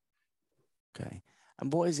for you. Okay.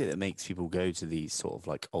 And what is it that makes people go to these sort of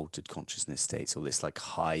like altered consciousness states, or this like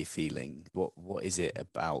high feeling? What is it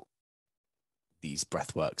about these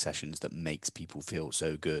breathwork sessions that makes people feel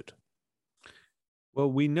so good?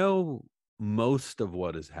 Well, we know most of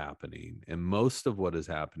what is happening, and most of what is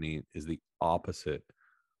happening is the opposite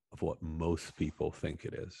of what most people think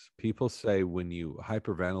it is. People say when you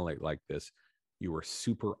hyperventilate like this, you are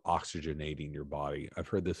super oxygenating your body. I've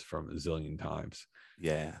heard this from a zillion times.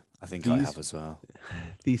 Yeah, I think I have These as well.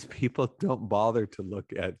 these people don't bother to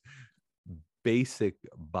look at basic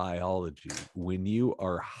biology. When you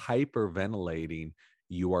are hyperventilating,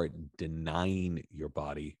 you are denying your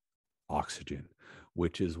body oxygen,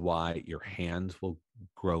 which is why your hands will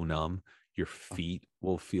grow numb, your feet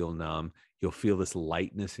will feel numb, you'll feel this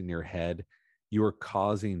lightness in your head. You are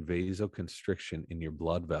causing vasoconstriction in your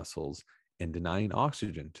blood vessels and denying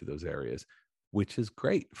oxygen to those areas, which is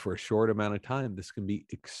great for a short amount of time. This can be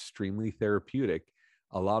extremely therapeutic.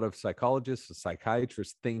 A lot of psychologists and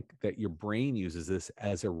psychiatrists think that your brain uses this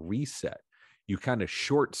as a reset. You kind of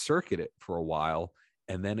short circuit it for a while,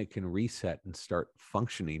 and then it can reset and start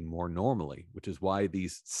functioning more normally, which is why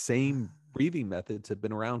these same breathing methods have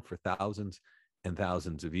been around for thousands and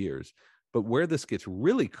thousands of years. But where this gets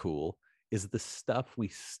really cool is the stuff we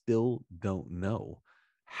still don't know.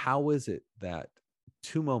 How is it that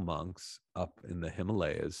Tumo monks up in the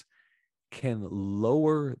Himalayas can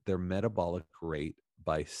lower their metabolic rate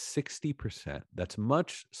by 60%? That's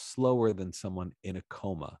much slower than someone in a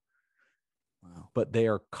coma. Wow. But they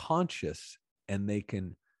are conscious, and they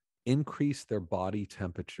can increase their body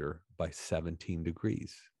temperature by 17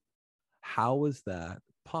 degrees. How is that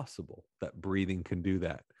possible, that breathing can do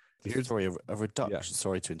that? Sorry, a reduction.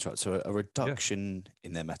 Sorry to interrupt. So a reduction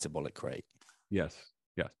in their metabolic rate. Yes.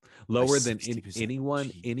 Lower than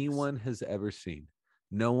 60%. anyone has ever seen.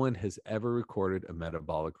 No one has ever recorded a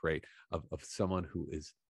metabolic rate of someone who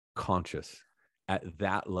is conscious at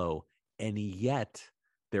that low. And yet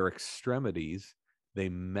their extremities, they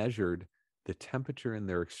measured the temperature in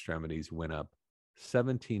their extremities went up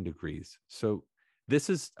 17 degrees. So this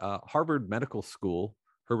is Harvard Medical School.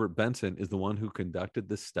 Herbert Benson is the one who conducted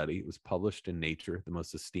this study. It was published in Nature, the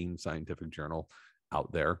most esteemed scientific journal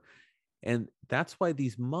out there. And that's why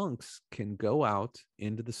these monks can go out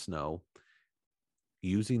into the snow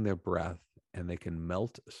using their breath, and they can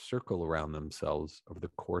melt a circle around themselves over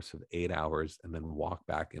the course of 8 hours and then walk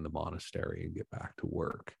back in the monastery and get back to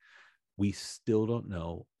work. We still don't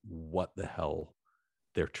know what the hell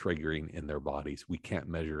they're triggering in their bodies. We can't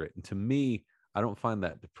measure it. And to me, I don't find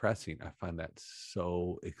that depressing. I find that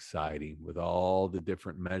so exciting. With all the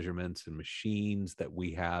different measurements and machines that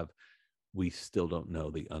we have, we still don't know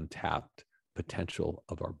the untapped potential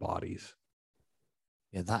of our bodies.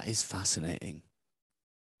 Yeah, that is fascinating.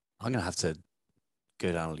 I'm gonna have to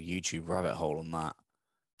go down a YouTube rabbit hole on that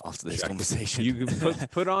after this conversation. You can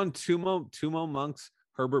put on Tumo monks,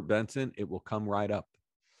 Herbert Benson. It will come right up.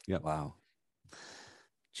 Yeah. Wow.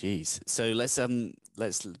 Jeez. So let's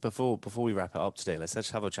before we wrap it up today, let's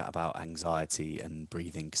just have a chat about anxiety and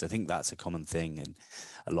breathing, because I think that's a common thing, and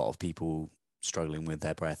a lot of people struggling with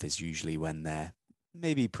their breath is usually when they're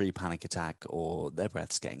maybe pre-panic attack or their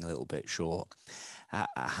breath's getting a little bit short.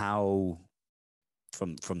 How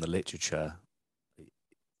from the literature,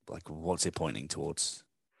 like what's it pointing towards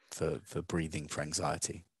for breathing for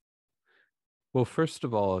anxiety? Well, first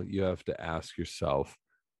of all, you have to ask yourself,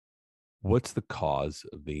 what's the cause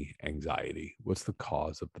of the anxiety? What's the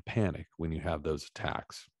cause of the panic when you have those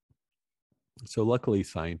attacks? So, luckily,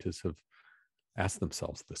 scientists have asked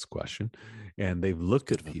themselves this question and they've looked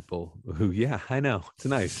Good at of them. people who, yeah, I know it's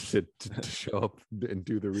nice to show up and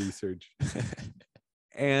do the research.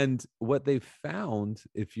 And what they've found,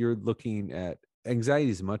 if you're looking at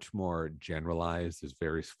anxiety, is much more generalized. There's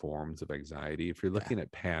various forms of anxiety. If you're Yeah. looking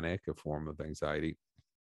at panic, a form of anxiety,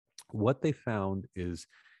 what they found is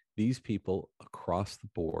these people across the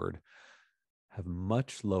board have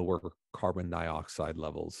much lower carbon dioxide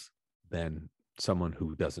levels than someone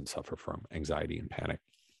who doesn't suffer from anxiety and panic.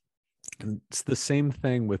 And it's the same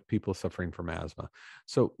thing with people suffering from asthma.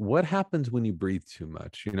 So, what happens when you breathe too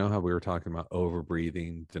much? You know how we were talking about over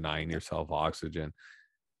breathing, denying yourself oxygen.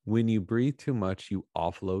 When you breathe too much, you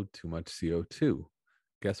offload too much CO2.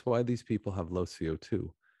 Guess why these people have low CO2?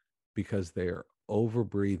 Because they are over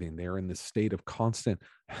breathing. They're in the state of constant.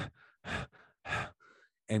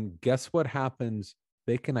 And guess what happens?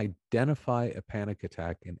 They can identify a panic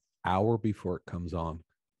attack an hour before it comes on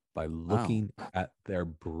by Wow. looking at their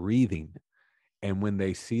breathing. And when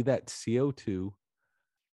they see that CO2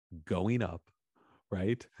 going up,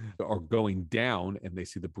 right, or going down, and they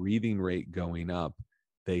see the breathing rate going up,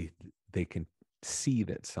 they can see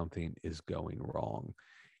that something is going wrong.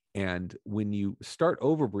 And when you start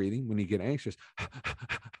over breathing, when you get anxious,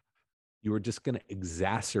 you are just going to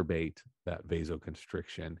exacerbate that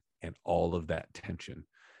vasoconstriction and all of that tension.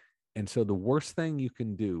 And so the worst thing you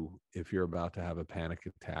can do if you're about to have a panic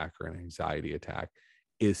attack or an anxiety attack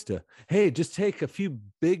is to, hey, just take a few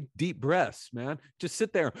big, deep breaths, man. Just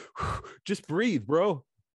sit there. Just breathe, bro.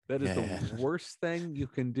 That is the Yeah. worst thing you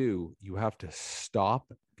can do. You have to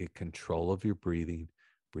stop, get control of your breathing,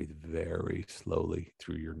 breathe very slowly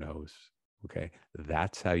through your nose. Okay.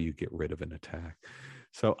 That's how you get rid of an attack.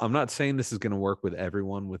 So I'm not saying this is going to work with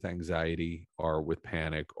everyone with anxiety or with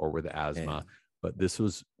panic or with Yeah. asthma, but this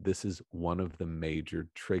is one of the major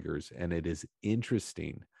triggers. And it is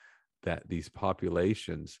interesting that these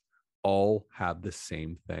populations all have the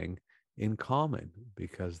same thing in common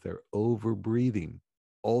because they're over breathing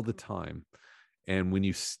all the time. And when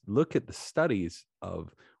you look at the studies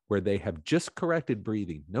of where they have just corrected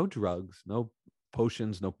breathing, no drugs, no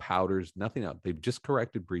potions, no powders, nothing else, they've just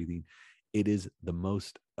corrected breathing, it is the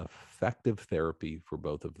most effective therapy for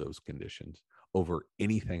both of those conditions over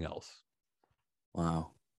anything else.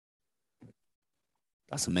 Wow.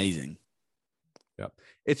 That's amazing. Yeah,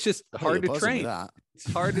 it's just I bet you're hard to buzzing with train. that.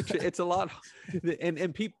 It's hard to. It's a lot,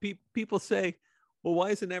 and people say, "Well, why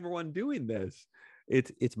isn't everyone doing this?"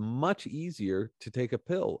 It's much easier to take a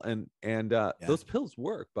pill, and Yeah. those pills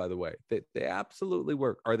work. By the way, they absolutely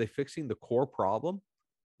work. Are they fixing the core problem?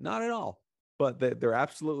 Not at all, but they're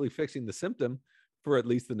absolutely fixing the symptom for at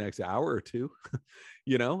least the next hour or two,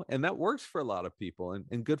 and that works for a lot of people,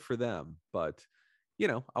 and good for them. But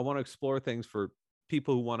I want to explore things for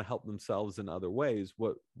people who want to help themselves in other ways.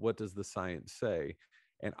 What does the science say?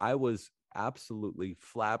 And I was absolutely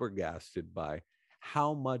flabbergasted by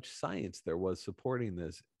how much science there was supporting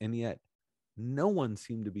this, and yet no one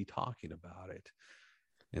seemed to be talking about it.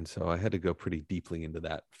 And so I had to go pretty deeply into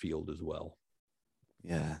that field as well.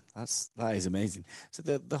 Yeah. That is amazing. So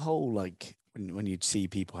the whole like when you see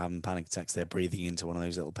people having panic attacks, they're breathing into one of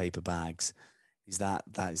those little paper bags. That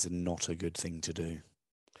is not a good thing to do?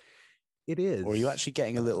 It Or are you is. actually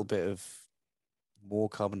getting a little bit of more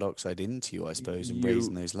carbon dioxide into you, I suppose, and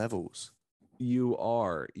raising you those levels? you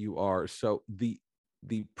are so the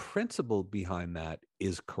principle behind that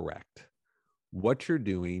is correct. What you're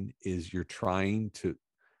doing is you're trying to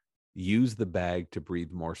use the bag to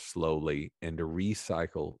breathe more slowly and to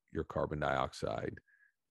recycle your carbon dioxide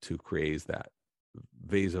to create that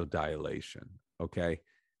vasodilation. Okay.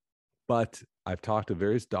 But I've talked to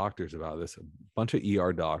various doctors about this, a bunch of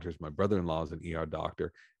ER doctors. My brother in law is an ER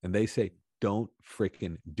doctor, and they say, don't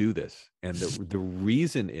freaking do this. And the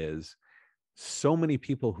reason is so many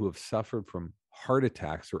people who have suffered from heart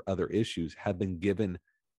attacks or other issues have been given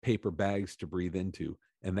paper bags to breathe into.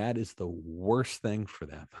 And that is the worst thing for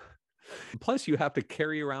them. Plus, you have to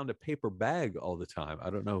carry around a paper bag all the time. I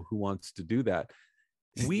don't know who wants to do that.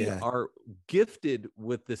 We Yeah. are gifted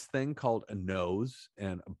with this thing called a nose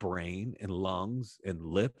and a brain and lungs and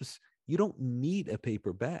lips. You don't need a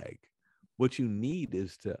paper bag. What you need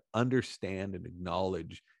is to understand and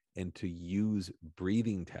acknowledge and to use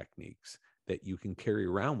breathing techniques that you can carry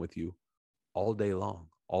around with you all day long,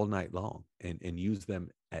 all night long, and use them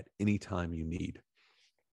at any time you need.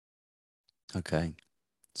 Okay.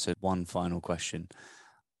 So one final question.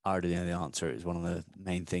 I already know the answer. It was one of the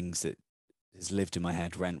main things that has lived in my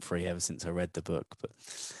head rent free ever since I read the book. But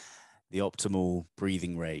the optimal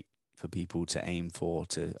breathing rate for people to aim for,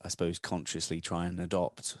 to, I suppose, consciously try and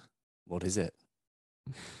adopt, what is it?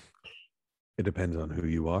 It depends on who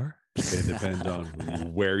you are. It depends on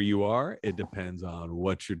where you are. It depends on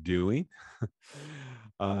what you're doing.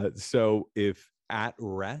 So if at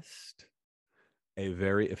rest, a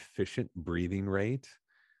very efficient breathing rate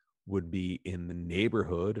would be in the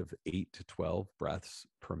neighborhood of 8 to 12 breaths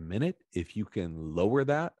per minute. If you can lower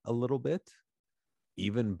that a little bit,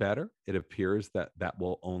 even better. It appears that that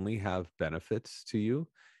will only have benefits to you.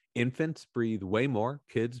 Infants breathe way more.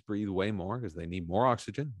 Kids breathe way more because they need more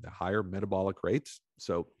oxygen, the higher metabolic rates.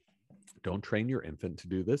 So don't train your infant to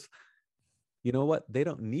do this. You know what? They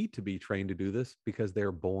don't need to be trained to do this because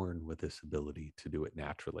they're born with this ability to do it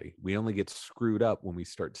naturally. We only get screwed up when we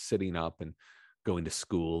start sitting up and going to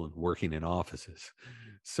school and working in offices.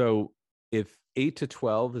 So if 8 to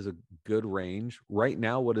 12 is a good range, right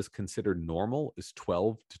now, what is considered normal is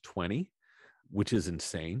 12 to 20, which is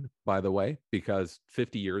insane, by the way, because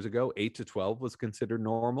 50 years ago, 8 to 12 was considered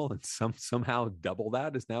normal, and somehow double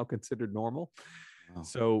that is now considered normal. Wow.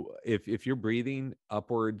 So if you're breathing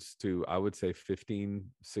upwards to, I would say 15,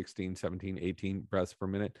 16, 17, 18 breaths per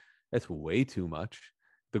minute, that's way too much.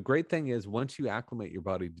 The great thing is once you acclimate your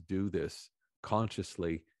body to do this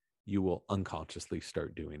consciously, you will unconsciously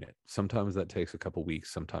start doing it. Sometimes that takes a couple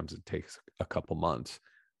weeks, sometimes it takes a couple months,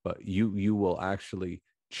 but you will actually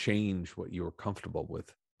change what you're comfortable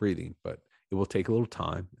with breathing, but it will take a little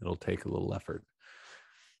time. It'll take a little effort.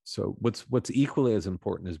 So what's equally as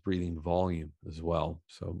important is breathing volume as well.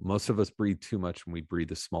 So most of us breathe too much when we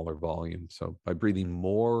breathe a smaller volume. So by breathing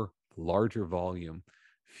more, larger volume,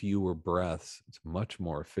 fewer breaths, it's much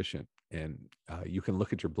more efficient. And you can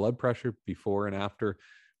look at your blood pressure before and after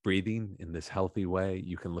breathing in this healthy way.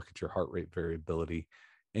 You can look at your heart rate variability,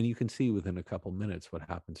 and you can see within a couple minutes what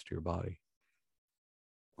happens to your body.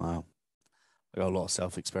 Wow. I got a lot of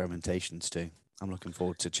self-experimentations too. I'm looking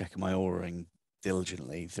forward to checking my auraing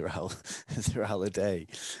diligently throughout throughout the day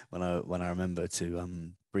when I remember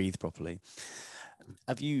to breathe properly.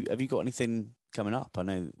 Have you got anything coming up? I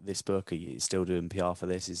know this book, are you still doing PR for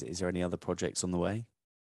this? Is there any other projects on the way?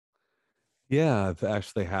 Yeah, I've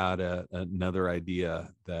actually had another idea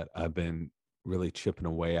that I've been really chipping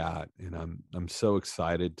away at, and I'm so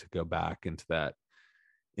excited to go back into that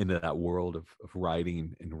world of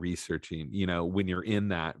writing and researching. You know, when you're in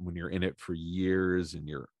that, when you're in it for years and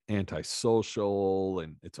you're antisocial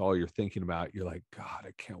and it's all you're thinking about, you're like, God,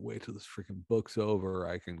 I can't wait till this freaking book's over.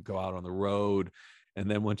 I can go out on the road. And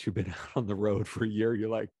then once you've been out on the road for a year, you're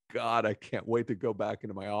like, God, I can't wait to go back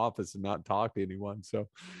into my office and not talk to anyone. So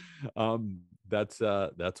that's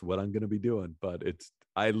what I'm going to be doing. But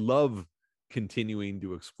I love continuing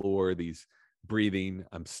to explore these breathing.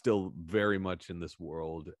 I'm still very much in this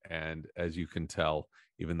world. And as you can tell,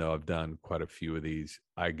 even though I've done quite a few of these,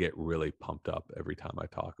 I get really pumped up every time I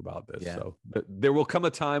talk about this. Yeah. So there will come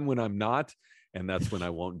a time when I'm not, and that's when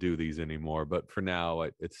I won't do these anymore. But for now,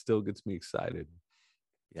 it still gets me excited.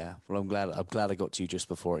 Yeah. Well, I'm glad I got to you just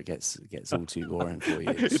before it gets all too boring for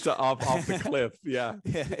you. It's off the cliff. Yeah.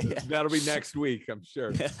 Yeah, yeah. That'll be next week, I'm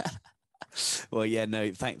sure. Well, yeah, no,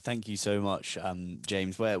 thank you so much,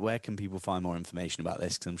 James. Where can people find more information about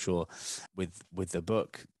this? Because I'm sure with the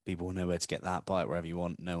book, people will know where to get that. Buy it wherever you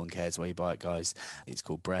want. No one cares where you buy it, guys. It's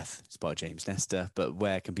called Breath. It's by James Nestor. But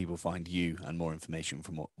where can people find you and more information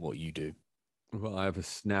from what you do? Well, I have a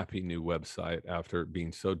snappy new website after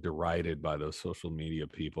being so derided by those social media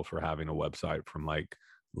people for having a website from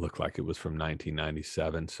looked like it was from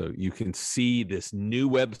 1997. So you can see this new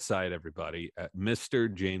website, everybody, at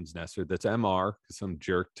Mr. James Nestor. That's MR, because some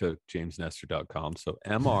jerk took jamesnestor.com. So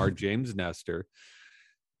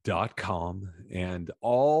mrjamesnestor.com. And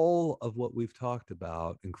all of what we've talked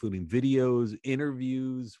about, including videos,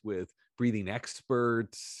 interviews with breathing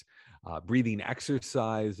experts, breathing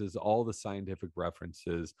exercises, all the scientific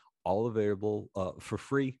references, all available for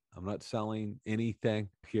free. I'm not selling anything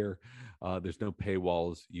here. There's no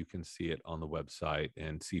paywalls. You can see it on the website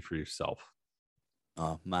and see for yourself.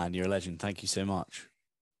 Oh, man, you're a legend. Thank you so much.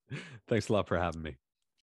 Thanks a lot for having me.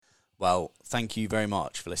 Well, thank you very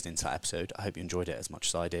much for listening to that episode. I hope you enjoyed it as much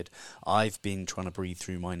as I did. I've been trying to breathe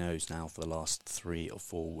through my nose now for the last 3 or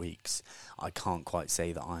 4 weeks. I can't quite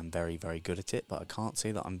say that I'm very, very good at it, but I can't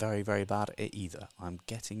say that I'm very, very bad at it either. I'm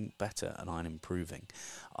getting better and I'm improving.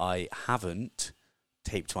 I haven't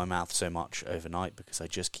taped my mouth so much overnight because I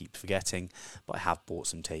just keep forgetting, but I have bought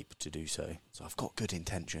some tape to do so. So I've got good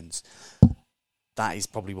intentions. That is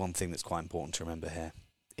probably one thing that's quite important to remember here.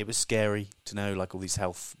 It was scary to know all these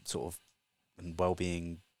health sort of and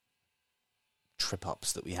well-being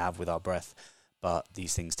trip-ups that we have with our breath, but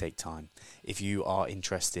these things take time. If you are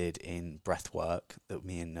interested in breath work that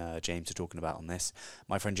me and James are talking about on this,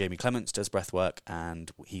 my friend Jamie Clements does breath work,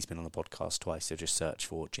 and he's been on the podcast twice, so just search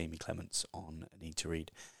for Jamie Clements on Need to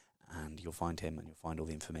Read, and you'll find him, and you'll find all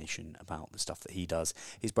the information about the stuff that he does.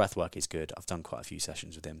 His breath work is good. I've done quite a few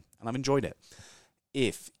sessions with him, and I've enjoyed it.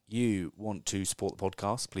 If you want to support the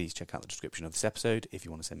podcast, please check out the description of this episode. If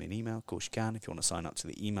you want to send me an email, of course you can. If you want to sign up to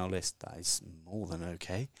the email list, that is more than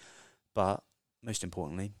okay. But most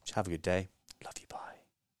importantly, just have a good day,